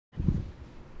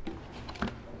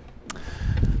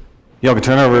Y'all can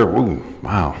turn over, ooh,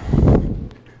 wow.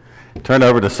 Turn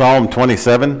over to Psalm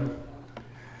 27.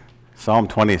 Psalm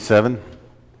 27.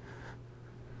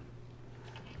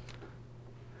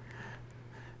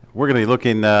 We're going to be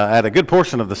looking at a good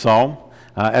portion of the Psalm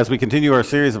as we continue our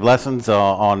series of lessons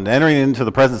on entering into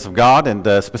the presence of God,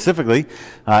 and specifically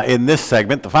in this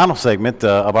segment, the final segment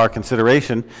of our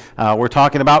consideration, we're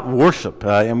talking about worship.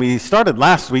 And we started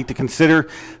last week to consider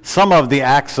some of the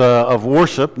acts of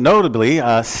worship, notably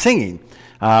singing.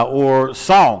 Or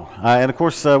song. And of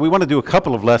course, we want to do a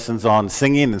couple of lessons on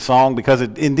singing and song because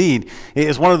it indeed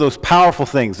is one of those powerful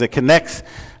things that connects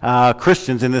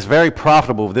Christians in this very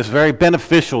profitable, this very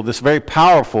beneficial, this very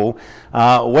powerful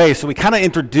way. So we kind of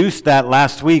introduced that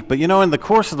last week. But you know, in the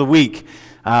course of the week,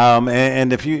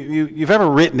 and if you've ever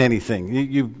written anything,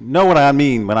 you know what I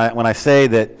mean when I say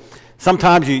that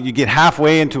sometimes you get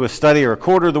halfway into a study or a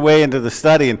quarter of the way into the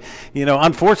study, and you know,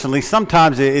 unfortunately,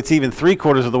 sometimes it's even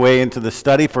 3/4 of the way into the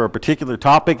study for a particular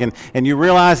topic, and you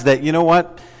realize that, you know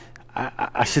what,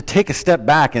 I should take a step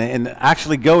back and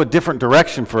actually go a different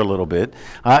direction for a little bit,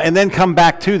 and then come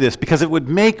back to this because it would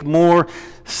make more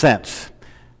sense.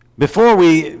 Before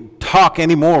we talk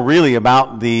any more really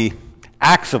about the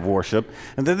acts of worship,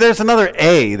 and there's another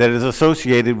A that is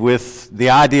associated with the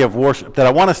idea of worship that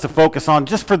I want us to focus on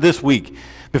just for this week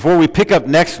before we pick up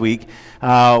next week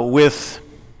with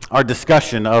our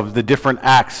discussion of the different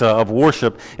acts of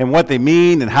worship and what they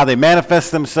mean and how they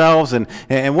manifest themselves and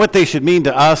what they should mean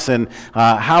to us and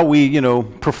how we, you know,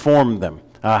 perform them,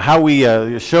 how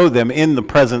we show them in the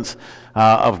presence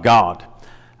of God.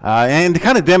 And to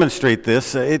kind of demonstrate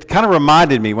this, it kind of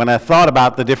reminded me when I thought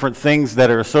about the different things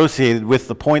that are associated with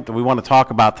the point that we want to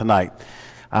talk about tonight.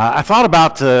 I thought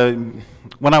about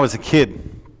when I was a kid.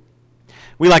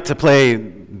 We liked to play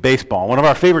baseball. One of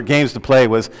our favorite games to play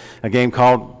was a game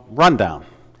called Rundown.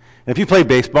 And if you play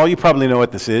baseball, you probably know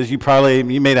what this is. You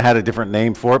may have had a different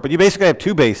name for it, but you basically have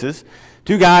two bases.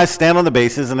 Two guys stand on the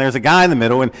bases, and there's a guy in the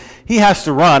middle, and he has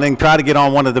to run and try to get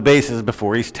on one of the bases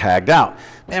before he's tagged out.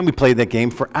 Man, we played that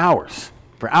game for hours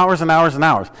and hours and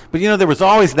hours. But you know, there was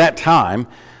always that time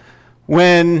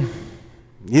when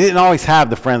you didn't always have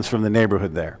the friends from the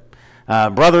neighborhood there.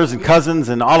 Brothers and cousins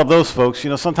and all of those folks, you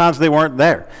know, sometimes they weren't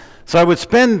there. So I would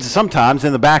spend sometimes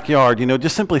in the backyard, you know,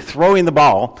 just simply throwing the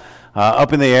ball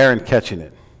up in the air and catching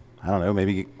it. I don't know,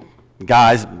 maybe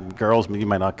guys, girls, you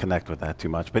might not connect with that too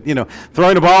much, but you know,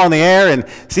 throwing the ball in the air and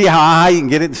see how high you can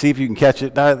get it and see if you can catch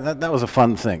it, that was a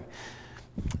fun thing.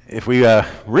 If we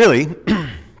really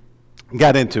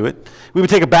got into it, we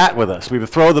would take a bat with us. We would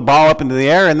throw the ball up into the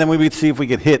air, and then we would see if we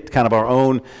could hit kind of our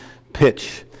own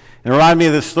pitch. And it reminded me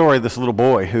of this story of this little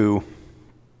boy who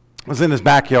was in his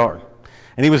backyard,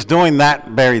 and he was doing that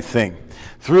very thing.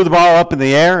 Threw the ball up in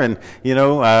the air and, you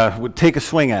know, would take a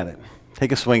swing at it.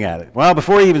 Well,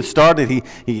 before he even started,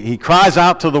 he cries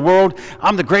out to the world,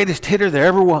 "I'm the greatest hitter there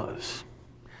ever was.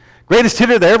 Greatest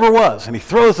hitter there ever was." And he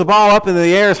throws the ball up into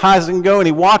the air as high as it can go, and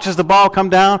he watches the ball come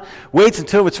down, waits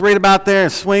until it's right about there,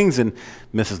 and swings and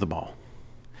misses the ball.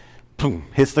 Boom,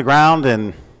 hits the ground,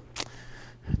 and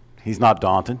he's not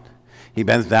daunted. He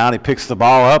bends down, he picks the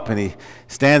ball up, and he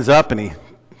stands up, and he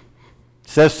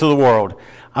says to the world,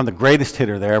 "I'm the greatest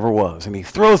hitter there ever was." And he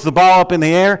throws the ball up in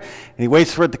the air, and he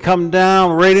waits for it to come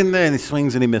down right in there, and he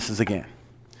swings and he misses again.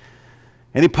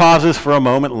 And he pauses for a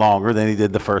moment longer than he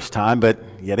did the first time, but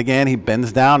yet again he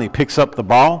bends down, he picks up the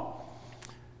ball.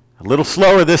 A little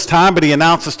slower this time, but he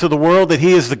announces to the world that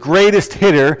he is the greatest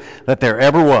hitter that there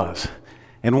ever was.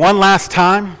 And one last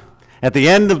time, at the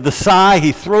end of the sigh,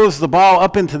 he throws the ball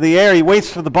up into the air, he waits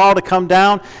for the ball to come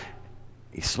down,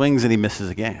 he swings and he misses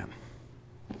again.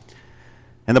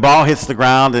 And the ball hits the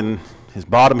ground, and his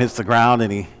bottom hits the ground,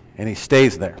 and he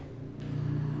stays there.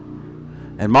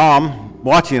 And Mom,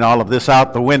 watching all of this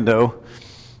out the window,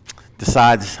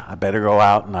 decides, I better go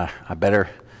out and I better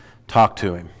talk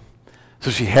to him.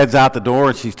 So she heads out the door,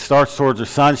 and she starts towards her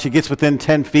son. She gets within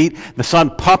 10 feet. The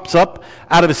son pops up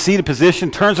out of his seated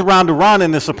position, turns around to run,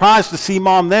 and is surprised to see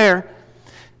Mom there.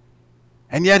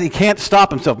 And yet he can't stop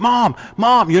himself. Mom,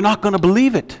 you're not going to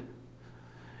believe it."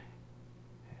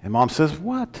 And Mom says,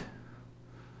 "What?"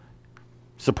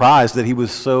 Surprised that he was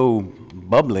so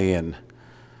bubbly and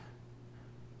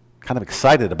kind of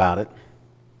excited about it.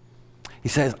 He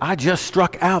says, "I just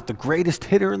struck out the greatest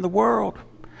hitter in the world.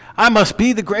 I must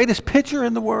be the greatest pitcher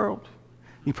in the world."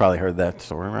 You probably heard that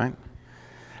story, right?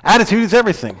 Attitude is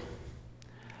everything.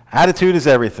 Attitude is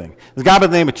everything. There's a guy by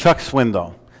the name of Chuck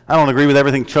Swindoll. I don't agree with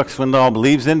everything Chuck Swindoll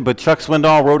believes in, but Chuck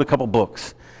Swindoll wrote a couple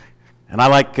books. And I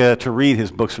like to read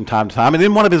his books from time to time. And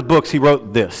in one of his books, he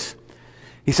wrote this.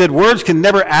 He said, "Words can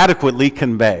never adequately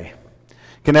convey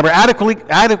can never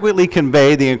adequately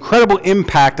convey the incredible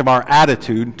impact of our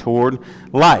attitude toward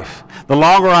life. The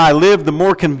longer I live, the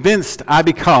more convinced I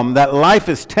become that life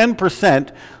is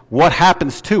 10% what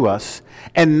happens to us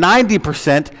and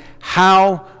 90%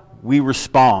 how we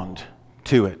respond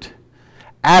to it.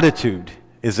 Attitude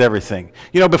is everything.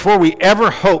 You know, before we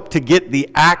ever hope to get the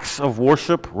acts of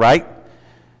worship right,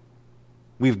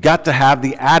 we've got to have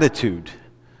the attitude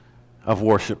of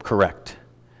worship correct.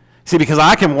 See, because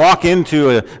I can walk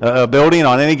into a building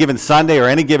on any given Sunday or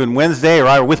any given Wednesday,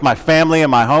 or with my family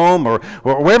in my home, or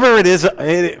wherever it is,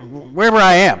 wherever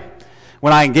I am,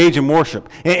 when I engage in worship.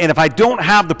 And if I don't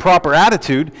have the proper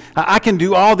attitude, I can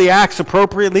do all the acts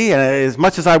appropriately as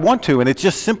much as I want to, and it's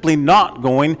just simply not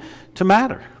going to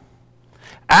matter.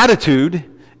 Attitude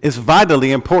is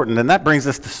vitally important, and that brings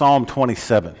us to Psalm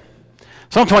 27.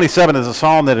 Psalm 27 is a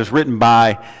psalm that is written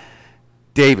by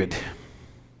David.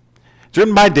 It's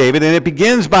written by David, and it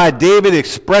begins by David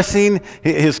expressing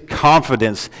his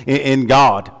confidence in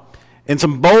God. In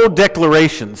some bold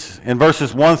declarations in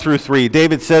verses 1 through 3,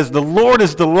 David says, "The Lord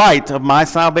is the light of my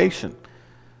salvation.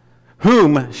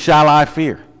 Whom shall I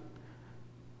fear?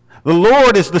 The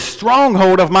Lord is the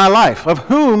stronghold of my life. Of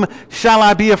whom shall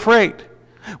I be afraid?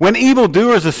 When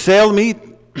evildoers assail me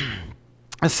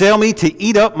to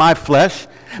eat up my flesh,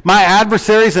 my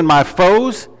adversaries and my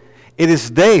foes, it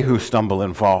is they who stumble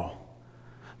and fall.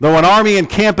 Though an army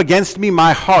encamp against me,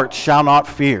 my heart shall not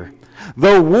fear.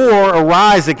 Though war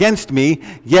arise against me,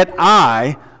 yet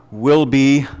I will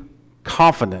be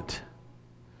confident."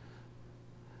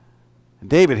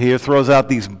 David here throws out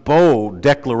these bold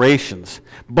declarations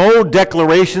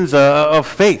of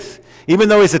faith. Even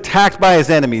though he's attacked by his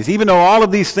enemies, even though all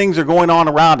of these things are going on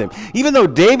around him, even though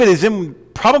David is in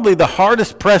probably the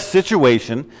hardest pressed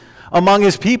situation among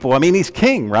his people. I mean, he's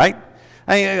king, right?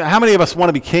 How many of us want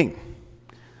to be king?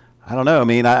 I don't know. I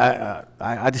mean,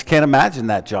 I just can't imagine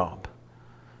that job.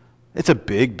 It's a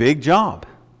big, big job.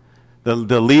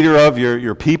 The leader of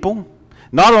your people,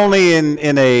 not only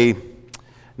in a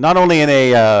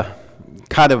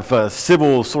kind of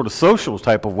civil sort of social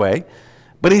type of way,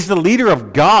 but he's the leader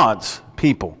of God's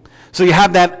people. So you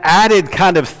have that added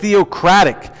kind of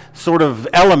theocratic sort of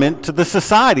element to the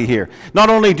society here.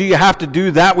 Not only do you have to do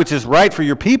that which is right for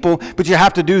your people, but you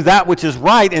have to do that which is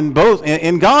right in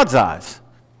God's eyes.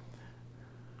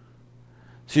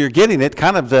 So you're getting it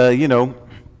kind of you're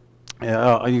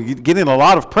getting a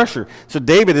lot of pressure. So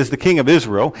David is the king of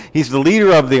Israel. He's the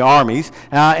leader of the armies,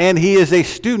 and he is a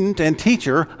student and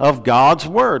teacher of God's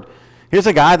word. Here's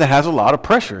a guy that has a lot of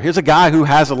pressure. Here's a guy who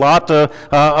has a lot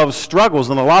of struggles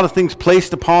and a lot of things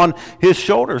placed upon his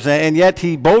shoulders, and yet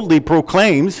he boldly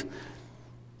proclaims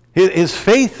his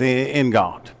faith in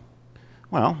God.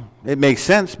 Well, it makes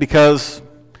sense because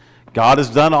God has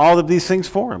done all of these things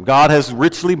for him. God has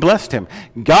richly blessed him.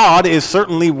 God is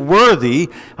certainly worthy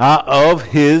of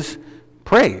his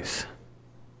praise.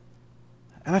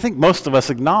 And I think most of us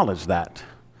acknowledge that.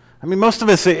 I mean, most of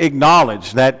us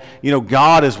acknowledge that,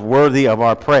 God is worthy of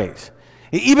our praise.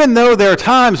 Even though there are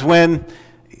times when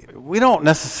we don't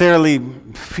necessarily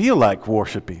feel like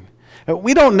worshiping.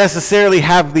 We don't necessarily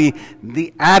have the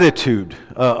attitude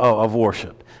of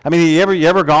worship. I mean, you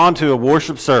ever gone to a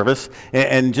worship service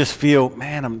and just feel,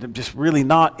 man, I'm just really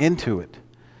not into it.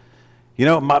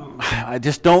 I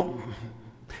just don't,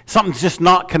 something's just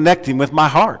not connecting with my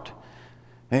heart.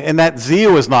 And that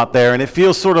zeal is not there, and it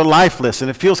feels sort of lifeless, and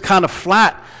it feels kind of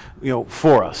flat,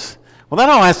 for us. Well, that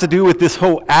all has to do with this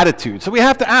whole attitude. So we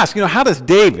have to ask, how does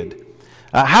David,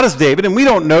 and we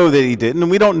don't know that he didn't, and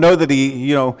we don't know that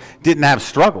he, didn't have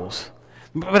struggles.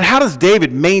 But how does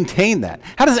David maintain that?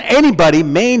 How does anybody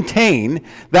maintain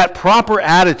that proper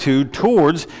attitude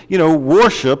towards,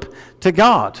 worship to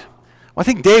God? Well, I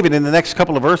think David in the next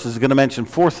couple of verses is going to mention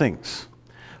four things.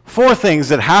 Four things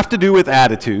that have to do with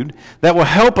attitude that will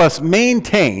help us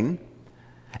maintain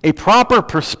a proper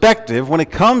perspective when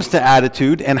it comes to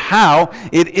attitude and how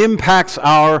it impacts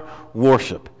our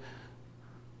worship.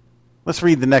 Let's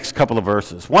read the next couple of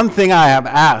verses. "One thing I have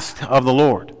asked of the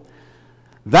Lord,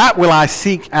 that will I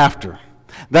seek after,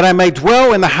 that I may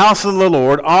dwell in the house of the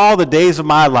Lord all the days of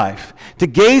my life, to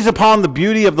gaze upon the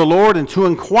beauty of the Lord and to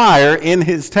inquire in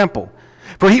his temple.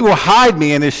 For he will hide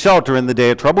me in his shelter in the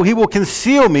day of trouble. He will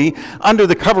conceal me under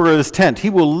the cover of his tent. He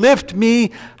will lift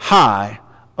me high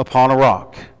upon a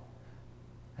rock.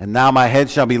 And now my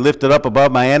head shall be lifted up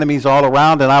above my enemies all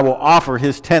around, and I will offer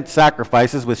his tent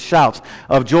sacrifices with shouts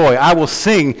of joy. I will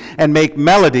sing and make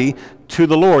melody to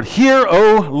the Lord. Hear,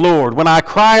 O Lord, when I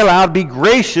cry aloud, be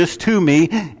gracious to me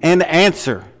and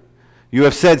answer. You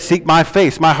have said, seek my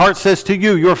face. My heart says to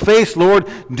you, your face, Lord,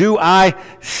 do I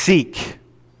seek.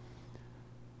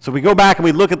 So we go back and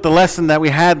we look at the lesson that we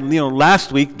had,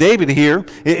 last week. David here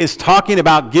is talking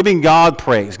about giving God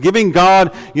praise, giving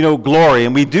God, glory.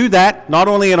 And we do that not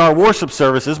only in our worship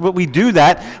services, but we do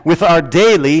that with our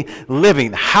daily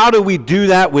living. How do we do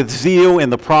that with zeal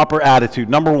and the proper attitude?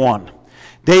 Number one,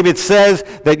 David says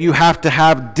that you have to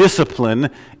have discipline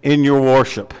in your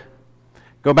worship.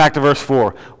 Go back to verse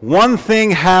 4. One thing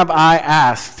have I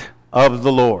asked of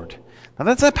the Lord. Now,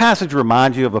 does that passage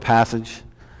remind you of a passage?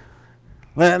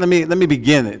 Let me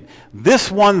begin it.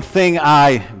 This one thing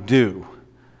I do.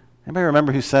 Anybody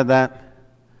remember who said that?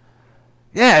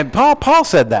 Yeah, Paul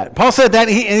said that. Paul said that,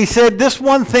 and he said, this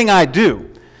one thing I do.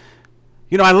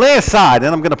 I lay aside,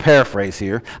 and I'm going to paraphrase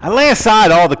here, I lay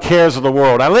aside all the cares of the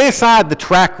world. I lay aside the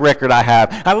track record I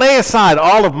have. I lay aside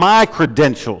all of my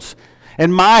credentials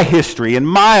and my history and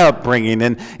my upbringing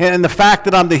and the fact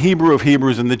that I'm the Hebrew of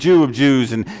Hebrews and the Jew of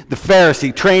Jews and the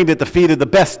Pharisee trained at the feet of the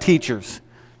best teachers.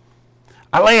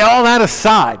 I lay all that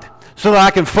aside so that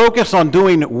I can focus on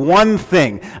doing one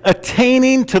thing,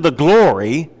 attaining to the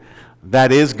glory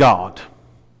that is God.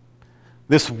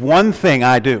 This one thing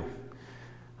I do.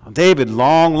 David,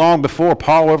 long before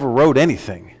Paul ever wrote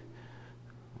anything,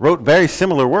 wrote very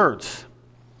similar words.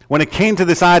 When it came to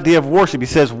this idea of worship, he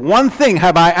says, one thing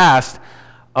have I asked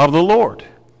of the Lord,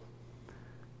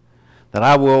 that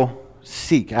I will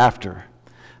seek after,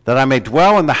 that I may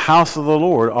dwell in the house of the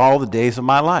Lord all the days of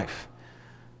my life.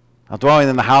 Now, dwelling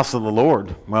in the house of the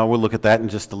Lord, well, we'll look at that in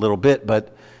just a little bit,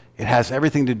 but it has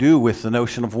everything to do with the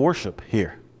notion of worship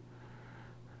here.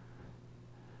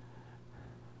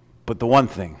 But the one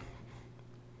thing,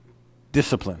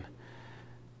 discipline.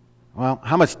 Well,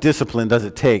 how much discipline does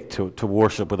it take to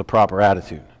worship with a proper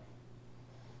attitude?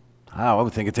 I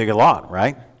would think it'd take a lot,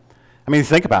 right? I mean,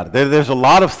 think about it. There's a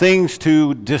lot of things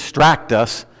to distract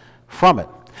us from it.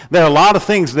 There are a lot of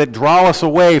things that draw us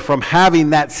away from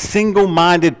having that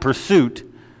single-minded pursuit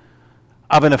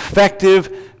of an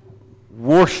effective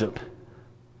worship.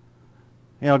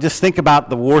 Just think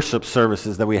about the worship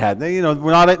services that we had.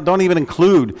 Don't even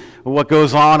include what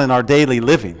goes on in our daily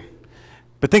living.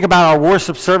 But think about our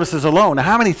worship services alone.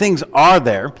 How many things are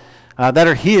there that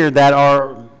are here that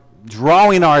are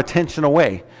drawing our attention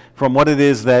away from what it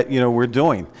is that we're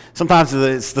doing? Sometimes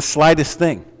it's the slightest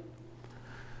thing.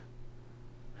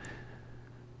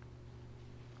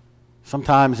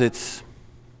 Sometimes it's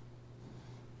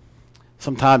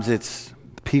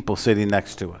the people sitting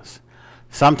next to us.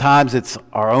 Sometimes it's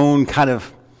our own kind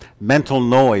of mental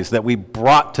noise that we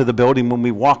brought to the building when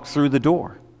we walked through the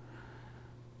door.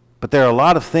 But there are a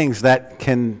lot of things that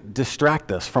can distract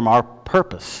us from our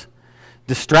purpose,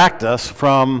 distract us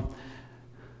from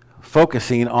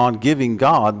focusing on giving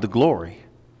God the glory.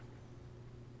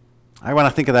 When I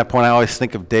think of that point, I always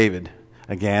think of David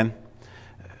again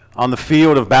on the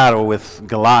field of battle with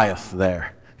Goliath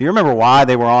there. Do you remember why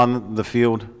they were on the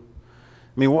field?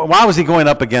 I mean, why was he going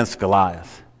up against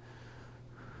Goliath?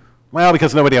 Well,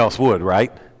 because nobody else would, right?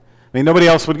 I mean, nobody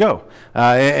else would go.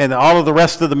 And all of the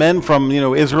rest of the men from,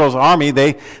 Israel's army,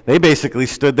 they basically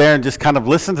stood there and just kind of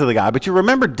listened to the guy. But you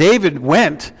remember David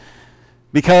went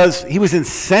because he was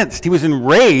incensed. He was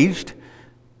enraged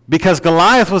because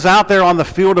Goliath was out there on the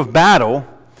field of battle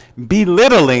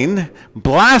belittling,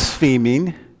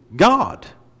 blaspheming God.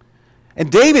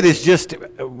 And David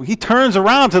he turns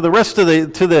around to the rest of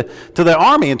the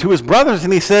army and to his brothers,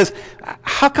 and he says,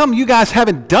 how come you guys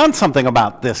haven't done something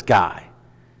about this guy?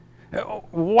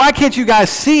 Why can't you guys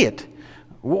see it?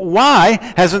 Why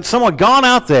hasn't someone gone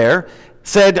out there,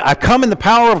 said, I come in the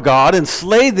power of God and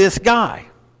slay this guy?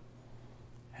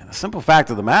 And the simple fact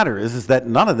of the matter is that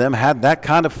none of them had that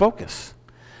kind of focus.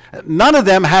 None of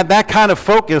them had that kind of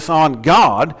focus on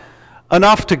God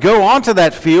enough to go onto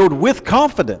that field with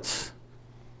confidence.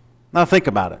 Now think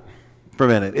about it for a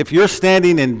minute. If you're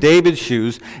standing in David's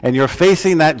shoes and you're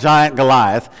facing that giant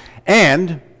Goliath,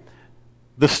 and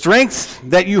the strength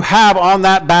that you have on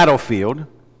that battlefield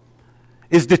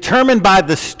is determined by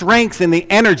the strength and the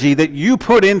energy that you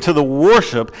put into the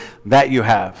worship that you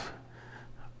have,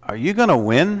 are you going to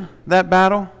win that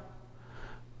battle,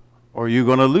 or are you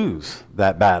going to lose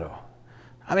that battle?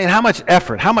 I mean, how much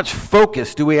effort, how much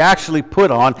focus do we actually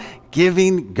put on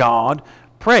giving God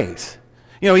praise?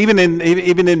 Even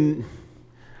in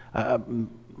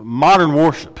modern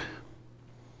worship,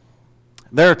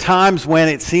 there are times when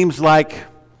it seems like,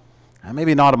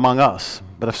 maybe not among us,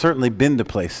 but I've certainly been to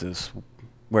places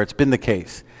where it's been the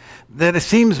case, that it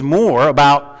seems more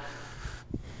about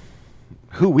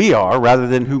who we are rather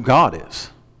than who God is.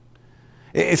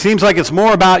 It seems like it's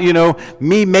more about,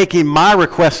 me making my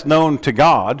request known to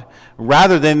God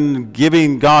rather than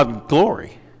giving God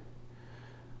glory.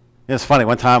 It's funny,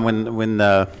 one time when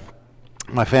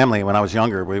my family, when I was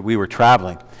younger, we were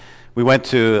traveling. We went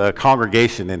to a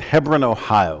congregation in Hebron,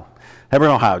 Ohio.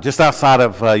 Hebron, Ohio, just outside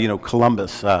of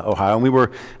Columbus, Ohio, and we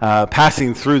were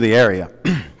passing through the area,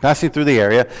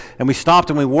 and we stopped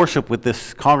and we worshiped with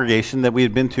this congregation that we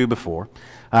had been to before,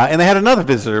 and they had another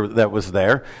visitor that was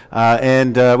there,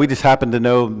 and we just happened to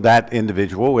know that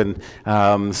individual, and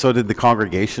so did the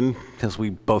congregation, because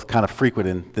we both kind of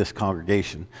frequented this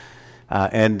congregation,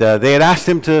 and they had asked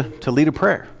him to lead a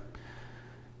prayer.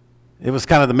 It was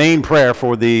kind of the main prayer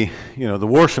for the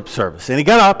worship service. And he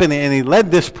got up and he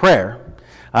led this prayer.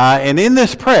 And in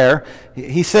this prayer,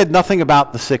 he said nothing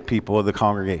about the sick people of the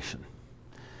congregation.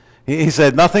 He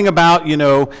said nothing about,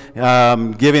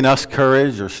 giving us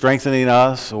courage or strengthening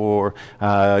us or,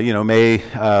 may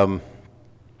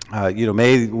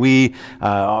we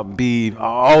be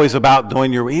always about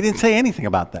doing your... He didn't say anything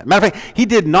about that. Matter of fact, he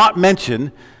did not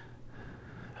mention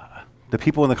the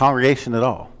people in the congregation at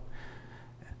all.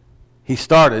 He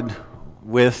started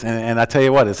with, and I tell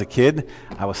you what, as a kid,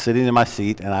 I was sitting in my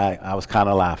seat and I was kind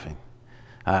of laughing.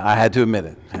 I had to admit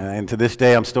it. And to this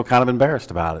day, I'm still kind of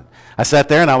embarrassed about it. I sat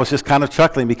there and I was just kind of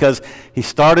chuckling because he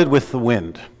started with the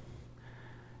wind.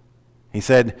 He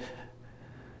said,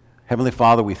 Heavenly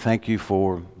Father, we thank you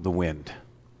for the wind.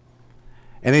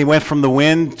 And he went from the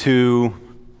wind to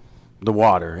the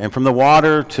water, and from the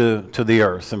water to the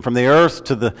earth, and from the earth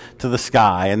to the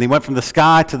sky, and he went from the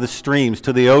sky to the streams,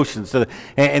 to the oceans,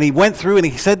 and he went through and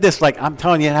he said this, like, I'm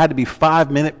telling you, it had to be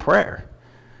 5-minute prayer.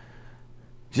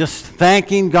 Just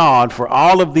thanking God for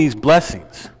all of these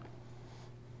blessings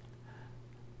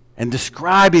and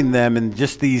describing them in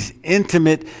just these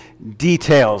intimate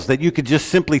details that you could just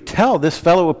simply tell this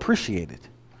fellow appreciated.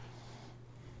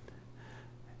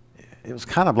 It was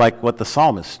kind of like what the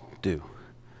psalmists do.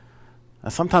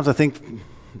 Sometimes I think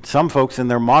some folks in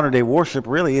their modern day worship,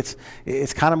 really,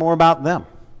 it's kind of more about them.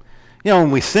 When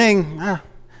we sing,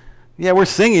 we're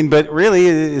singing, but really,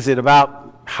 is it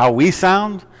about how we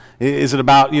sound? Is it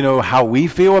about, how we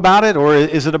feel about it? Or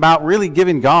is it about really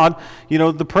giving God,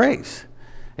 the praise?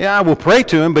 Yeah, we'll pray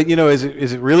to him, but, is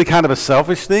it really kind of a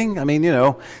selfish thing? I mean,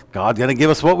 God's going to give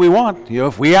us what we want.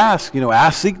 If we ask,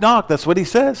 ask, seek, knock. That's what he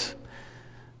says.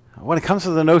 When it comes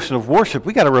to the notion of worship,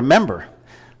 we got to remember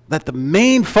that the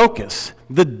main focus,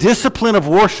 the discipline of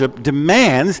worship,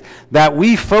 demands that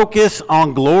we focus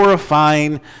on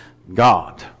glorifying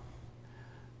God.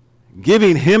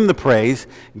 Giving him the praise,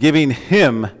 giving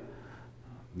him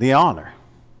the honor.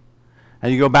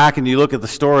 And you go back and you look at the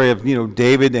story of,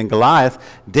 David and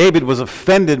Goliath. David was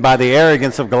offended by the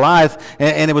arrogance of Goliath,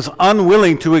 and it was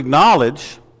unwilling to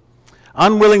acknowledge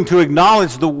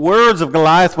the words of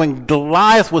Goliath when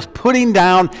Goliath was putting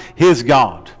down his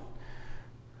God.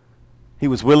 He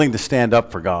was willing to stand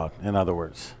up for God, in other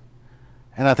words.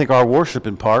 And I think our worship,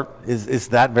 in part, is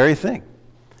that very thing.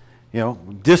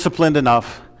 Disciplined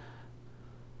enough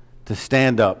to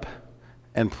stand up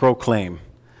and proclaim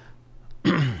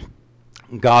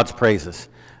God's praises.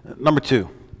 Number 2,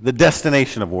 the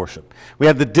destination of worship. We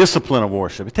have the discipline of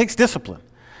worship. It takes discipline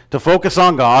to focus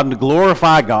on God and to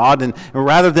glorify God, and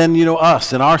rather than,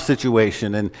 us and our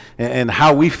situation and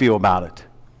how we feel about it.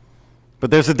 But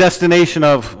there's a destination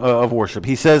of worship.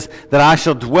 He says that I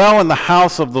shall dwell in the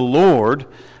house of the Lord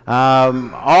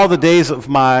all the days of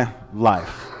my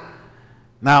life.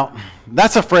 Now,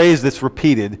 that's a phrase that's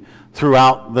repeated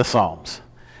throughout the Psalms.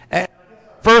 And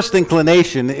first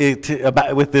inclination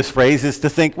with this phrase is to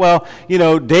think, well,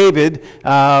 David,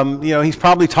 he's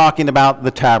probably talking about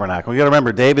the tabernacle. You got to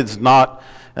remember, David's not...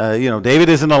 David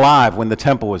isn't alive when the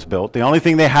temple was built. The only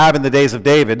thing they have in the days of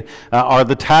David are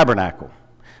the tabernacle,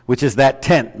 which is that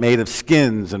tent made of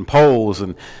skins and poles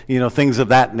and, things of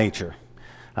that nature.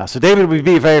 So David would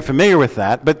be very familiar with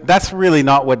that, but that's really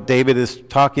not what David is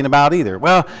talking about either.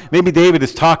 Well, maybe David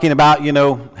is talking about,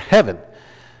 heaven.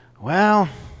 Well,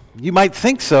 you might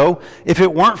think so if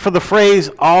it weren't for the phrase,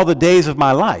 all the days of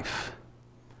my life.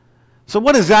 So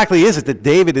what exactly is it that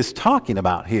David is talking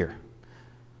about here?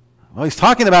 Well, he's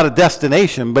talking about a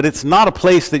destination, but it's not a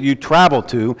place that you travel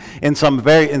to in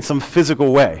some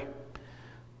physical way.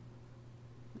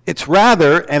 It's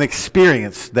rather an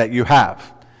experience that you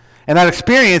have. And that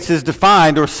experience is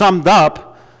defined or summed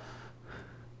up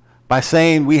by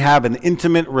saying we have an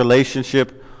intimate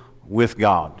relationship with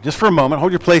God. Just for a moment,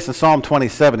 hold your place in Psalm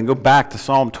 27 and go back to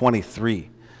Psalm 23.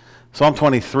 Psalm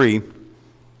 23,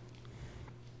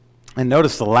 and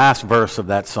notice the last verse of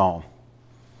that psalm.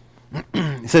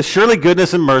 It says, surely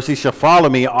goodness and mercy shall follow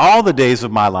me all the days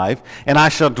of my life, and I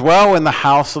shall dwell in the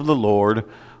house of the Lord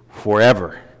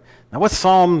forever. Now, what's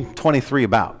Psalm 23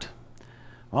 about?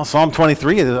 Well, Psalm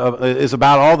 23 is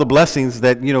about all the blessings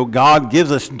that, God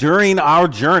gives us during our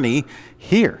journey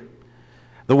here.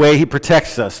 The way he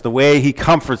protects us, the way he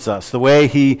comforts us, the way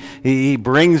he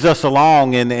brings us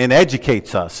along and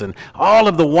educates us, and all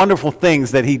of the wonderful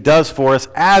things that he does for us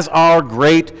as our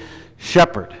great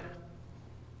shepherd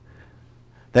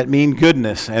that mean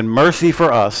goodness and mercy for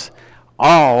us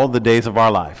all the days of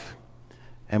our life.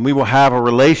 And we will have a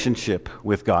relationship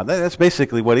with God. That's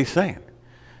basically what he's saying.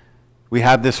 We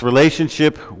have this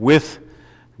relationship with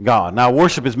God. Now,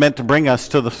 worship is meant to bring us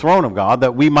to the throne of God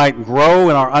that we might grow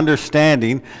in our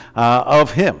understanding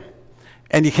of him.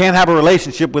 And you can't have a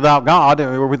relationship without God,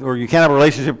 or you can't have a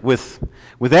relationship with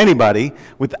anybody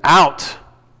without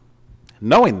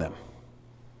knowing them.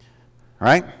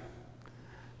 Right?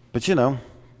 But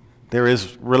there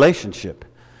is relationship.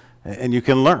 And you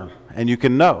can learn, and you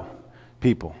can know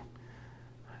people.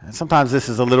 And sometimes this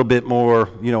is a little bit more,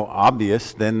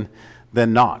 obvious than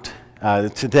not.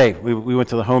 Today, we went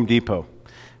to the Home Depot.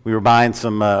 We were buying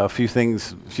a few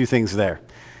things there.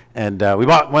 And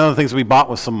one of the things we bought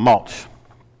was some mulch.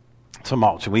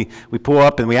 And we pull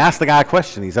up and we asked the guy a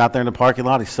question. He's out there in the parking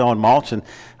lot. He's selling mulch. And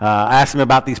I asked him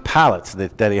about these pallets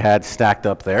that he had stacked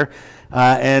up there.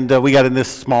 And we got in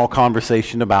this small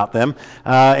conversation about them.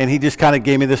 And he just kind of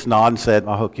gave me this nod and said,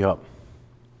 "I'll hook you up."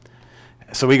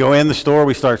 So we go in the store,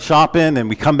 we start shopping, and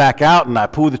we come back out, and I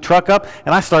pull the truck up,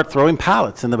 and I start throwing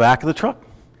pallets in the back of the truck.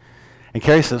 And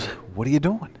Carrie says, "What are you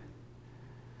doing?"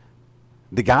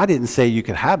 The guy didn't say you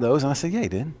could have those. And I said, "Yeah, he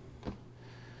did." I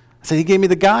said, "He gave me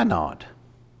the guy nod."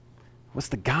 "What's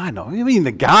the guy nod?" "What do you mean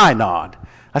the guy nod?"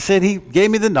 I said, "He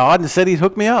gave me the nod and said he'd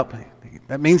hook me up.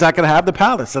 That means I could have the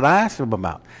pallets that I asked him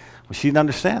about." Well, she didn't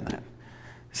understand that.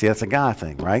 See, that's a guy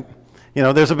thing, right?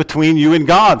 There's a between you and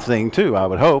God thing too, I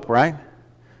would hope, right?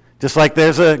 Just like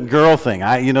there's a girl thing.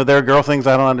 There are girl things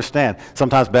I don't understand.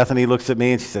 Sometimes Bethany looks at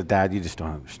me and she said, "Dad, you just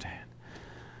don't understand."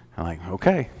 I'm like,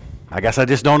 okay. I guess I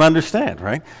just don't understand,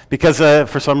 right? Because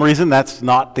for some reason, that's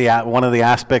not one of the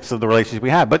aspects of the relationship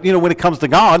we have. But, when it comes to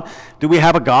God, do we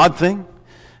have a God thing?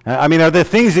 Are there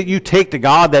things that you take to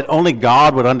God that only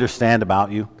God would understand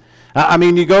about you?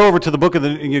 You go over to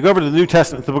the New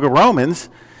Testament, the book of Romans,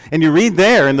 and you read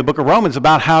there in the book of Romans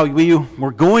about how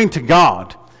we're going to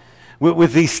God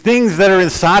with these things that are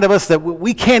inside of us that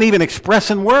we can't even express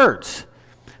in words.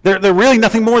 They're really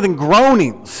nothing more than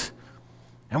groanings.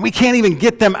 And we can't even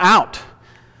get them out.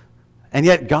 And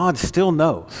yet God still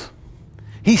knows.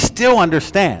 He still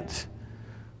understands.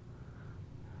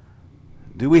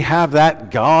 Do we have that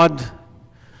God-us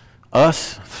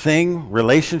thing,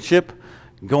 relationship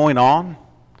going on?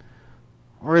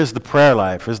 Or is the prayer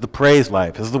life, is the praise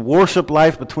life, is the worship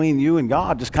life between you and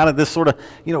God just kind of this sort of,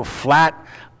 flat,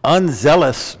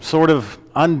 unzealous, sort of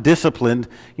undisciplined,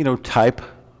 type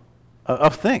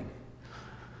of thing?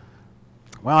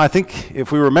 Well, I think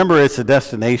if we remember, it's a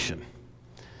destination,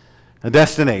 a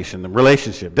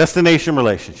relationship,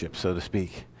 so to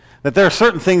speak. That there are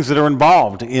certain things that are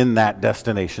involved in that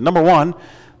destination. Number one,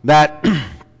 that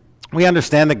we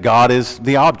understand that God is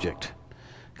the object.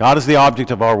 God is the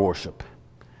object of our worship.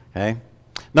 Okay?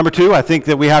 Number two, I think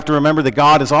that we have to remember that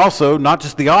God is also not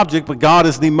just the object, but God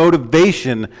is the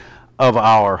motivation of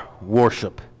our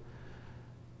worship.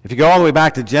 If you go all the way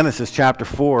back to Genesis chapter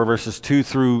 4, verses 2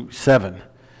 through 7,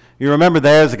 you remember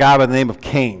there's a guy by the name of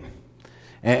Cain.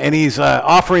 And he's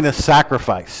offering a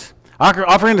sacrifice.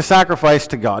 Offering a sacrifice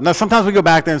to God. Now, sometimes we go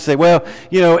back there and say, well,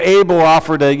 Abel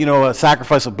offered a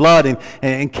sacrifice of blood,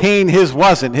 and Cain, his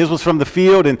wasn't. His was from the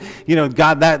field, and,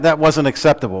 God, that wasn't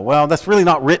acceptable. Well, that's really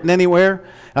not written anywhere.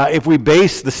 If we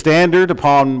base the standard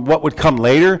upon what would come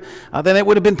later, then it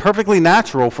would have been perfectly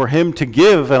natural for him to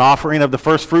give an offering of the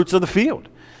first fruits of the field,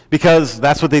 because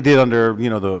that's what they did under,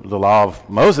 the law of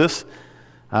Moses.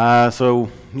 So,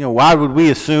 why would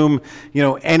we assume,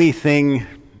 anything,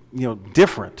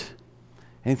 different?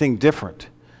 Anything different?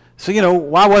 So,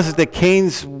 why was it that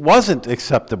Cain's wasn't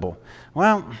acceptable?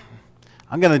 Well,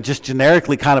 I'm going to just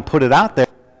generically kind of put it out there.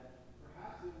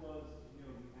 Perhaps it was,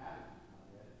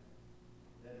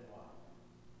 the attitude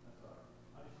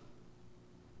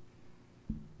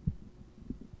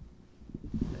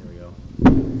There we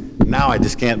go. Now I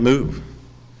just can't move.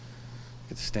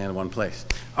 Get to stand in one place.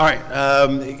 All right,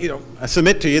 I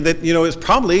submit to you that, it's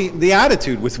probably the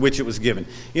attitude with which it was given.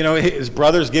 His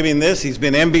brother's giving this. He's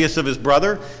been envious of his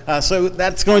brother. So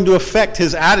that's going to affect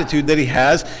his attitude that he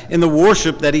has in the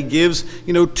worship that he gives,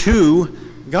 to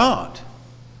God.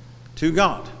 To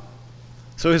God.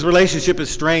 So his relationship is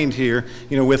strained here,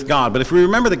 with God. But if we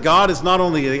remember that God is not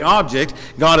only the object,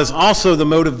 God is also the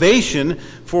motivation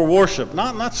for worship.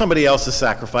 Not somebody else's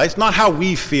sacrifice, not how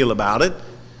we feel about it.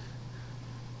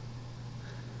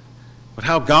 but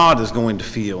how God is going to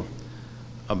feel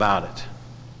about it.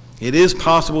 It is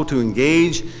possible to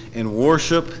engage in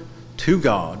worship to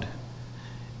God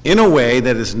in a way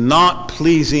that is not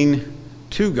pleasing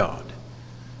to God.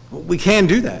 We can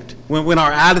do that. When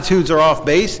our attitudes are off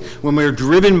base, when we're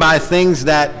driven by things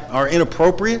that are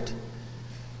inappropriate,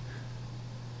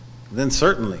 then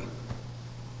certainly,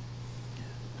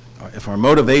 if our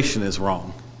motivation is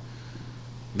wrong,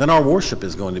 then our worship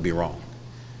is going to be wrong.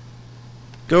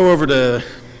 Go over to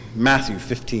Matthew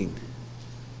 15.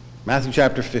 Matthew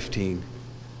chapter 15.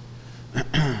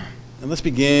 And let's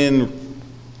begin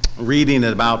reading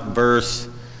at about verse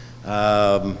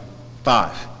 5.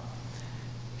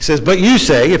 He says, "But you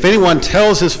say, if anyone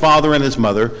tells his father and his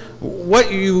mother,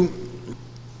 what you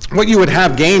would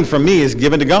have gained from me is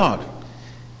given to God.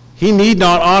 He need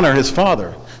not honor his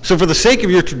father. So for the sake of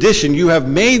your tradition, you have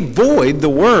made void the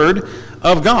word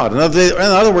of God." In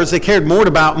other words, they cared more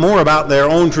about their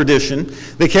own tradition.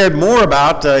 They cared more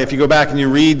about, if you go back and you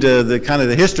read the kind of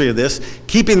the history of this,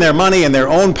 keeping their money in their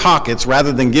own pockets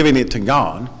rather than giving it to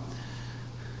God.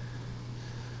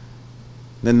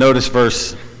 Then notice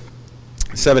verse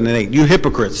 7 and 8. "You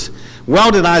hypocrites,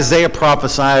 well did Isaiah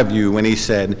prophesy of you when he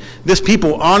said, 'This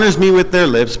people honors me with their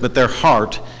lips, but their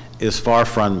heart is far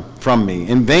from me.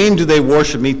 In vain do they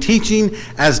worship me, teaching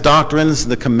as doctrines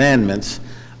the commandments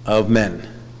of men.'"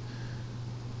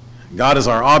 God is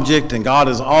our object, and God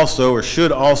is also, or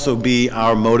should also be,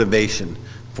 our motivation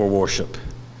for worship.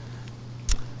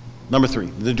 Number 3,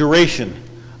 the duration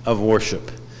of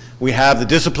worship. We have the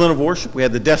discipline of worship. We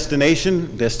have the destination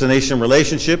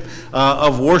relationship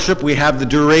of worship. We have the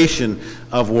duration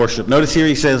of worship. Notice here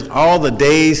he says, "all the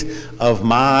days of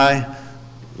my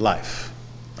life."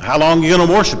 How long are you going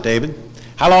to worship, David?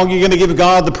 How long are you going to give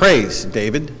God the praise,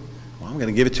 David? Well, I'm going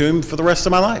to give it to him for the rest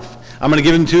of my life. I'm going to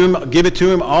give it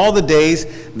to him all the days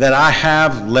that I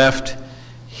have left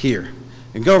here.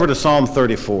 And go over to Psalm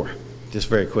 34, just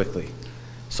very quickly.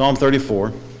 Psalm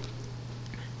 34.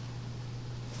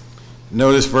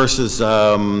 Notice verses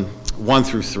 1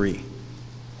 through 3.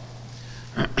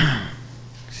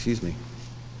 Excuse me.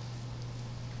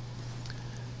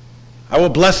 "I will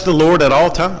bless the Lord at all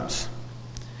times.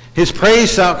 His praise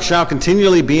shall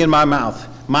continually be in my mouth.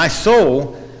 My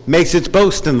soul makes its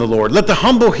boast in the Lord. Let the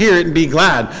humble hear it and be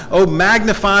glad. Oh,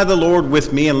 magnify the Lord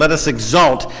with me, and let us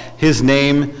exalt his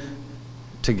name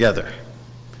together."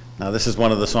 Now, this is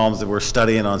one of the Psalms that we're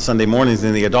studying on Sunday mornings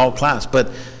in the adult class,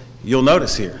 but you'll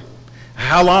notice here,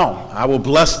 how long? "I will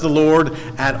bless the Lord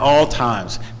at all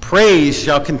times. Praise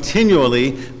shall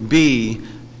continually be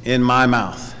in my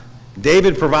mouth."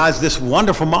 David provides this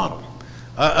wonderful model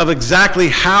of exactly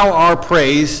how our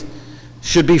praise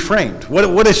should be framed,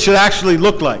 what it should actually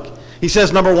look like. He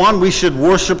says, number 1, we should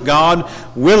worship God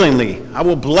willingly. "I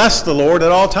will bless the Lord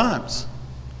at all times."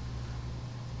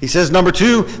 He says, number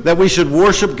 2, that we should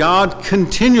worship God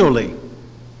continually.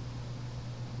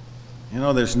 You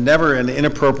know, there's never an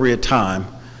inappropriate time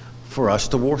for us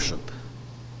to worship.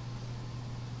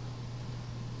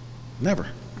 Never.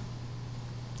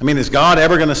 I mean, is God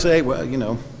ever going to say, well, you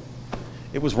know,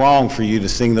 it was wrong for you to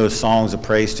sing those songs of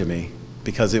praise to me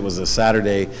because it was a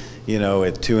Saturday, you know,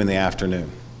 at 2 in the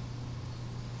afternoon?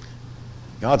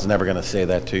 God's never going to say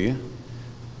that to you.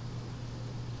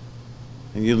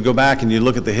 And you go back and you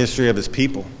look at the history of his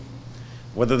people.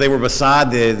 Whether they were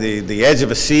beside the edge of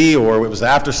a sea, or it was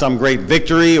after some great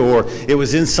victory, or it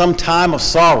was in some time of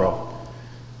sorrow.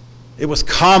 It was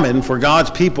common for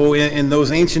God's people in those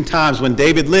ancient times when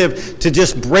David lived to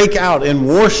just break out in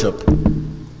worship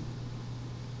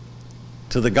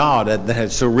to the God that had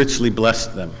so richly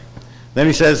blessed them. Then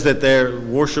he says that they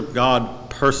worship God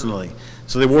personally.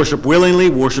 So they worship willingly,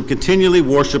 worship continually,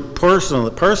 worship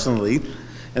personally,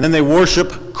 and then they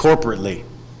worship corporately.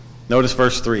 Notice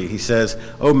verse 3. He says,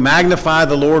 "Oh, magnify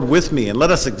the Lord with me, and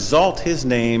let us exalt his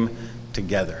name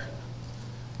together."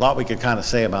 A lot we could kind of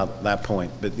say about that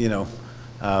point, but, you know,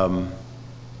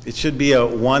 it should be a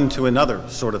one to another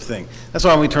sort of thing. That's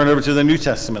why when we turn over to the New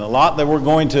Testament, a lot that we're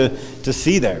going to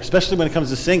see there, especially when it comes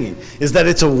to singing, is that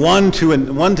it's a one to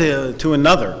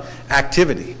another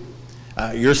activity.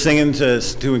 You're singing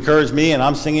to encourage me, and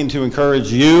I'm singing to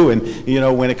encourage you. And, you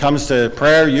know, when it comes to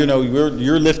prayer, you know,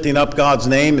 you're lifting up God's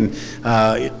name, and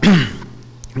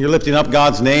you're lifting up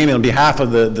God's name on behalf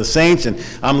of the saints, and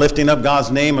I'm lifting up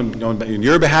God's name on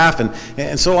your behalf,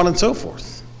 and so on and so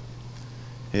forth.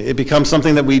 It becomes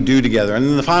something that we do together. And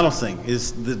then the final thing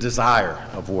is the desire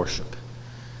of worship.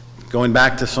 Going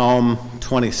back to Psalm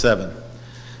 27.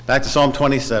 Back to Psalm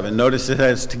 27. Notice it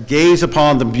says, "To gaze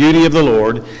upon the beauty of the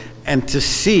Lord, and to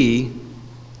seek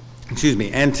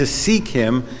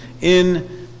him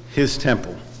in his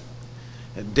temple."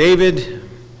 David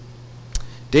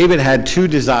had two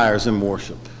desires in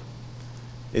worship,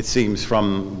 it seems,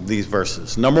 from these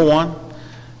verses. Number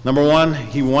one,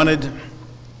 he wanted,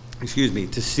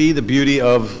 to see the beauty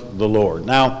of the Lord.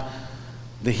 Now,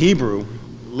 the Hebrew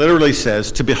literally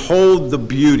says to behold the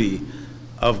beauty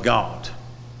of God.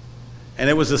 And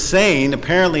it was a saying,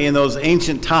 apparently in those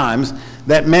ancient times,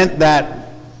 that meant that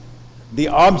the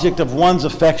object of one's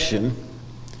affection,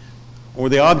 or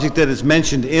the object that is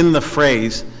mentioned in the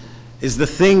phrase, is the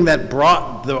thing that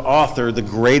brought the author the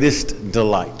greatest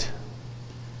delight.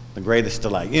 The greatest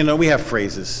delight. We have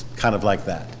phrases kind of like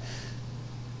that.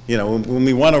 When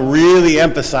we want to really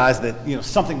emphasize that,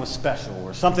 something was special,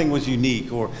 or something was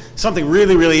unique, or something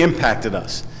really, really impacted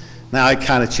us. Now, it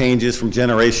kind of changes from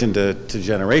generation to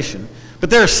generation. But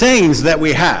there are sayings that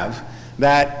we have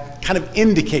that kind of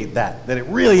indicate that it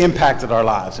really impacted our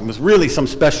lives and was really some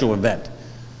special event.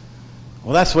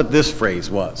 Well, that's what this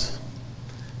phrase was.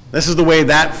 This is the way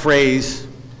that phrase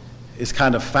is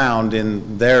kind of found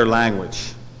in their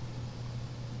language.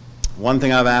 One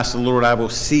thing I've asked the Lord I will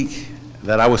seek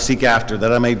after,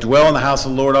 that I may dwell in the house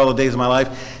of the Lord all the days of my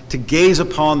life, to gaze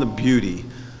upon the beauty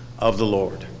of the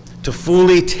Lord, to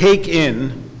fully take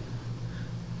in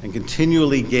and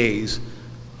continually gaze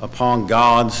upon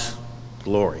God's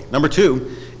glory. Number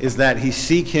two is that he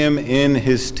seek him in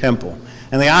his temple.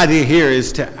 And the idea here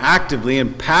is to actively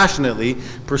and passionately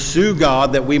pursue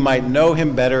God that we might know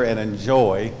him better and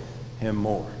enjoy him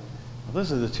more. Well,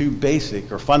 those are the two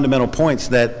basic or fundamental points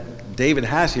that David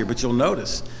has here, but you'll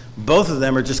notice both of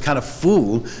them are just kind of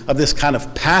full of this kind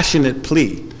of passionate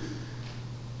plea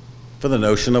for the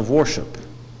notion of worship.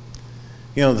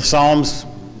 The Psalms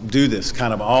do this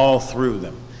kind of all through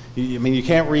them. You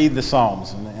can't read the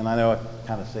Psalms, and I know I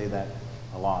kind of say that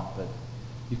a lot, but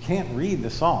you can't read the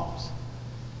Psalms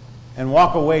and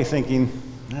walk away thinking,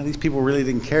 these people really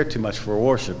didn't care too much for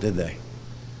worship, did they?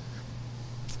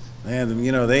 And,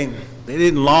 they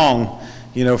didn't long,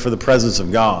 for the presence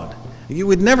of God. You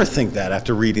would never think that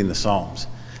after reading the Psalms.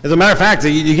 As a matter of fact,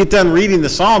 you get done reading the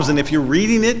Psalms, and if you're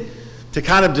reading it to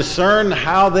kind of discern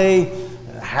how they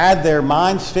had their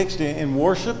minds fixed in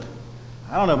worship,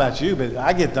 I don't know about you, but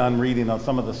I get done reading on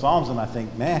some of the Psalms and I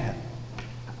think, man,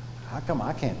 how come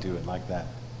I can't do it like that?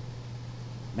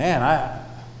 Man,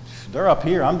 they're up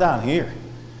here, I'm down here.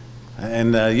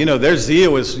 And, their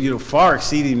zeal is, far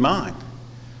exceeding mine.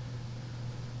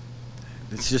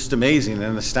 It's just amazing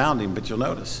and astounding, but you'll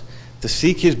notice, to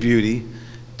seek his beauty,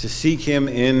 to seek him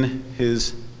in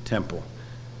his temple.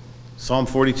 Psalm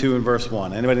 42 and verse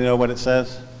 1. Anybody know what it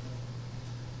says?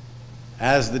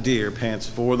 As the deer pants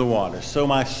for the water, so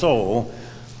my soul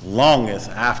longeth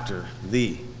after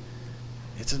thee.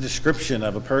 It's a description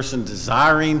of a person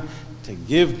desiring to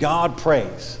give God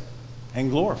praise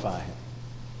and glorify him.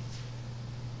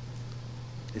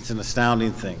 It's an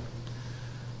astounding thing.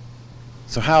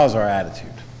 So how is our attitude?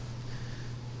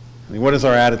 What is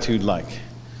our attitude like?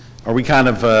 Are we kind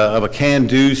of a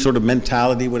can-do sort of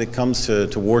mentality when it comes to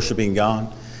worshiping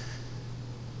God?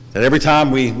 That every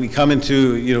time we come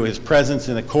into his presence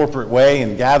in a corporate way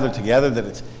and gather together,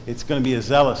 that it's going to be a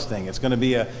zealous thing. It's going to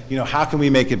be a how can we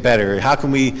make it better? How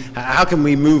can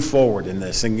we move forward in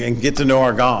this and get to know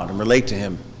our God and relate to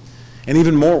him in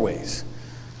even more ways?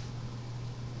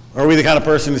 Or are we the kind of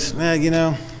person who's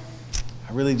I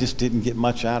really just didn't get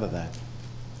much out of that?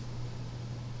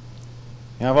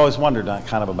 I've always wondered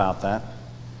kind of about that.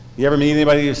 You ever meet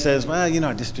anybody who says,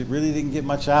 I just really didn't get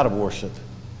much out of worship?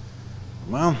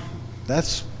 Well,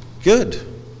 that's good,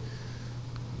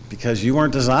 because you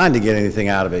weren't designed to get anything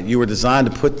out of it. You were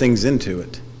designed to put things into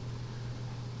it,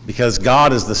 because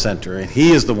God is the center, and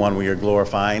he is the one we are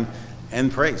glorifying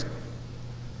and praising.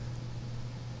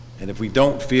 And if we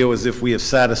don't feel as if we have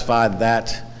satisfied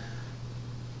that,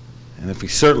 and if we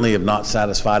certainly have not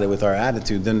satisfied it with our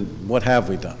attitude, then what have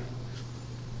we done?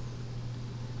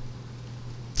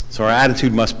 So our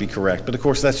attitude must be correct. But of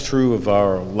course, that's true of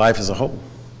our life as a whole.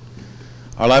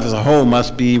 Our life as a whole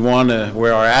must be one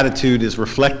where our attitude is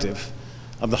reflective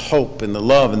of the hope and the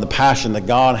love and the passion that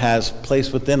God has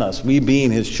placed within us, we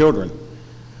being his children,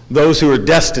 those who are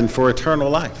destined for eternal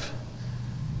life.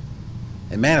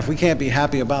 And man, if we can't be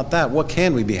happy about that, what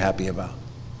can we be happy about?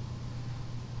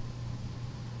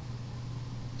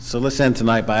 So let's end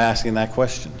tonight by asking that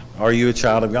question. Are you a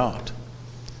child of God?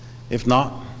 If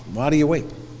not, why do you wait?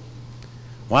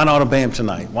 Why not obey him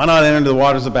tonight? Why not enter into the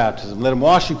waters of baptism? Let him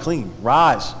wash you clean.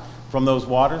 Rise from those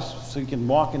waters so you can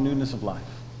walk in newness of life.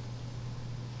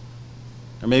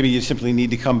 Or maybe you simply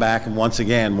need to come back and once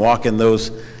again walk in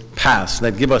those paths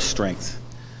that give us strength,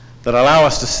 that allow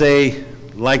us to say,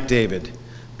 like David,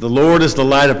 the Lord is the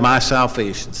light of my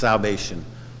salvation.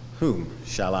 whom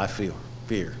shall I fear?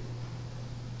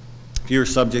 If you are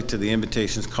subject to the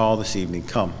invitation's call this evening,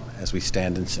 come as we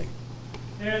stand and sing.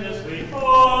 Hear the sweet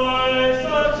voice.